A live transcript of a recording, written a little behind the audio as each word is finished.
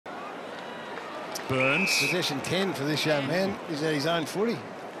Burns. Possession 10 for this young man. He's at his own footy.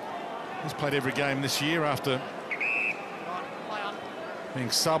 He's played every game this year after being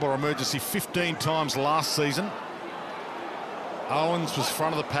sub or emergency 15 times last season. Owens was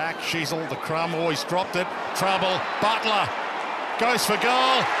front of the pack. Sheasel, the crumb, always dropped it. Trouble. Butler goes for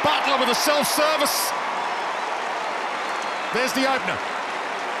goal. Butler with a self-service. There's the opener.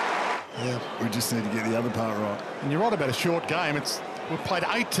 Yeah, we just need to get the other part right. And you're right about a short game. We've played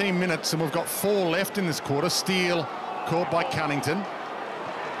 18 minutes and we've got 4 left in this quarter. Steele caught by Cunnington.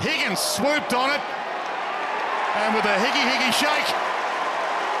 Higgins swooped on it. And with a higgy shake,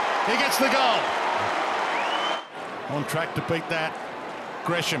 he gets the goal. On track to beat that.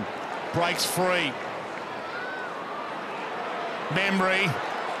 Gresham breaks free. Memory.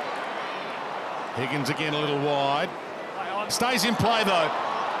 Higgins again a little wide. Stays in play though.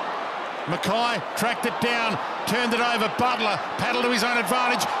 Mackay tracked it down, turned it over. Butler paddled to his own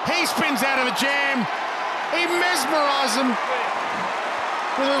advantage. He spins out of a jam. He mesmerised him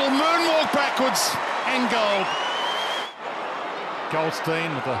with a little moonwalk backwards and goal. Goldstein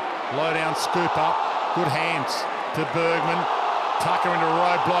with a low-down scoop up. Good hands to Bergman. Tucker into a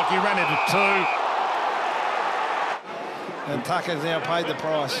roadblock. He ran into 2. And Tucker's now paid the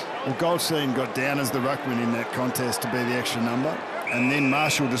price. Well, Goldstein got down as the ruckman in that contest to be the extra number. And then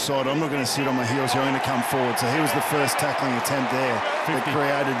Marshall decided, I'm not going to sit on my heels, I'm going to come forward. So he was the first tackling attempt there that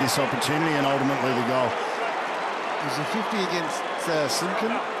created this opportunity and ultimately the goal. It was a 50 against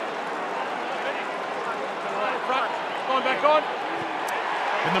Simpkin. Back on.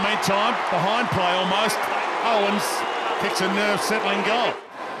 In the meantime, behind play almost, Owens kicks a nerve-settling goal.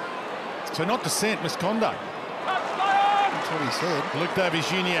 So not dissent, misconduct. That's what he said. Luke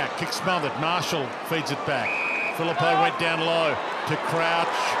Davies-Uniacke kicks smothered. Marshall feeds it back. Filippo went down low to Crouch.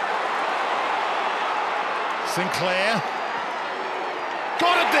 Sinclair.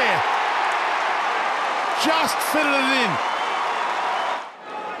 Got it there. Just fitted it in.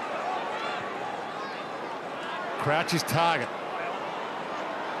 Crouch's target.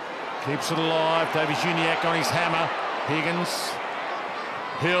 Keeps it alive. Davies-Uniacke on his hammer. Higgins.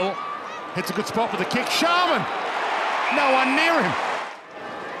 Hill. Hits a good spot with the kick. Sharman. No one near him.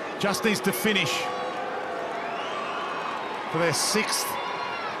 Just needs to finish for their 6th.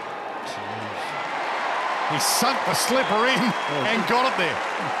 He sunk the slipper in and got it there.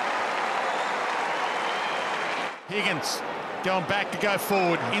 Higgins going back to go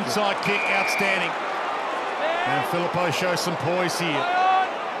forward. Inside kick, outstanding. And Filippo shows some poise here.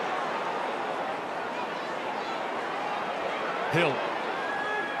 Hill.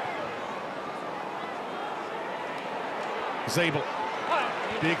 Zeeble.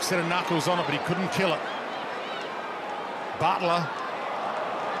 Big set of knuckles on it, but he couldn't kill it. Butler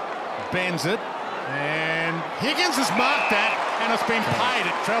bends it, and Higgins has marked that, and it's been paid.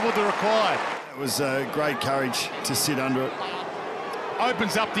 It travelled the required. It was great courage to sit under it.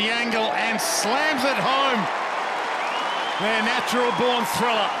 Opens up the angle and slams it home. Their natural-born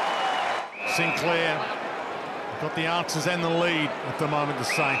thriller. Sinclair got the answers and the lead at the moment, the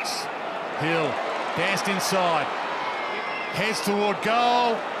Saints. Hill danced inside, heads toward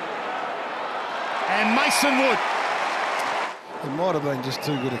goal, and Mason Wood. It might have been just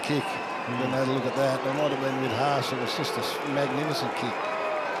too good a kick. We didn't have a look at that. It might have been a bit harsh. It was just a magnificent kick.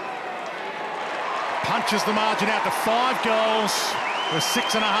 Punches the margin out to 5 goals with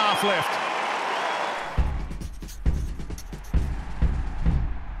 6.5 left.